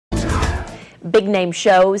big-name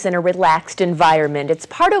shows in a relaxed environment. It's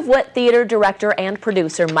part of what theater director and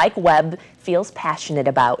producer Mike Webb feels passionate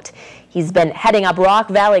about. He's been heading up Rock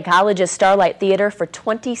Valley College's Starlight Theater for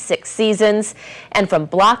 26 seasons, and from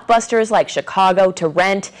blockbusters like Chicago to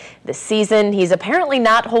Rent, this season he's apparently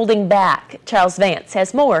not holding back. Charles Vance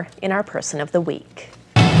has more in our Person of the Week.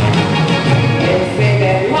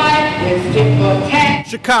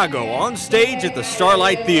 Chicago, on stage at the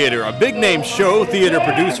Starlight Theater, a big-name show theater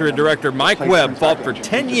producer and director Mike Webb fought for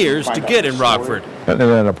 10 years to get in Rockford. It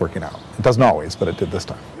ended up working out. It doesn't always, but it did this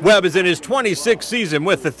time. Webb is in his 26th season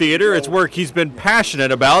with the theater. It's work he's been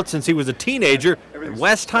passionate about since he was a teenager at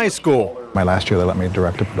West High School. My last year, they let me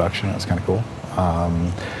direct a production. That's kind of cool.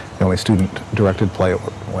 The only student-directed play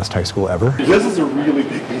at West High School ever. This is a really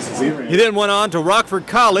big piece of scenery. He then went on to Rockford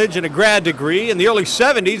College and a grad degree. In the early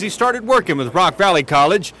 70s, he started working with Rock Valley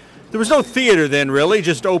College. There was no theater then, really,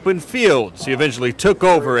 just open fields. He eventually took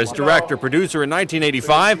over as director-producer in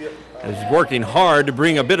 1985 and is working hard to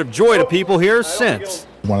bring a bit of joy to people here since.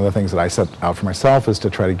 One of the things that I set out for myself is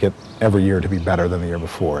to try to get every year to be better than the year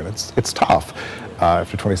before, and it's tough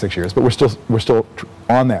after 26 years, but we're still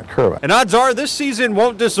on that curve. And odds are this season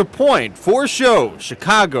won't disappoint. 4 shows: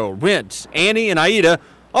 Chicago, Rent, Annie, and Aida.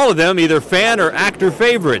 All of them either fan or actor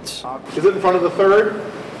favorites. Is it in front of the third?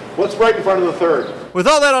 What's right in front of the third? With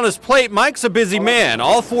all that on his plate, Mike's a busy man.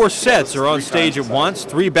 All 4 sets are on stage at once,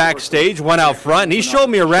 3 backstage, 1 out front, and he showed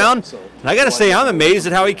me around. And I gotta say, I'm amazed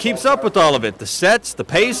at how he keeps up with all of it. The sets, the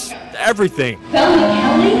pace, everything. Velma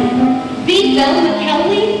Kelly? The Velma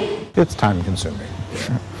Kelly? It's time-consuming.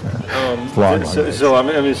 So I'm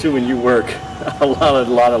assuming you work a lot of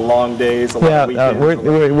long days, a lot of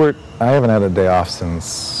weekends. I haven't had a day off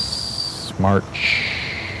since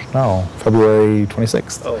February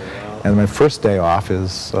 26th. Oh, wow. And my first day off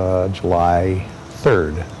is July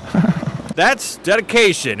 3rd. That's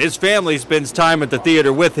dedication. His family spends time at the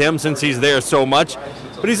theater with him since he's there so much.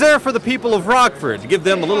 But he's there for the people of Rockford, to give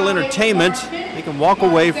them a little entertainment they can walk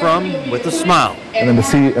away from with a smile. And then to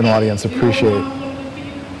see an audience appreciate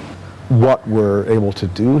what we're able to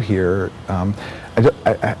do here, I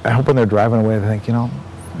hope when they're driving away they think, you know,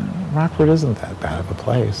 Rockford isn't that bad of a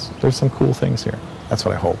place. There's some cool things here. That's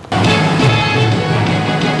what I hope.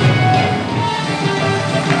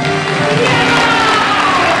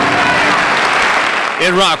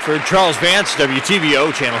 In Rockford, Charles Vance,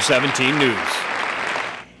 WTVO, Channel 17 News.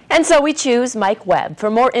 And so we choose Mike Webb. For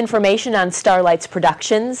more information on Starlight's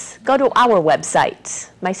productions, go to our website,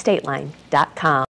 mystateline.com.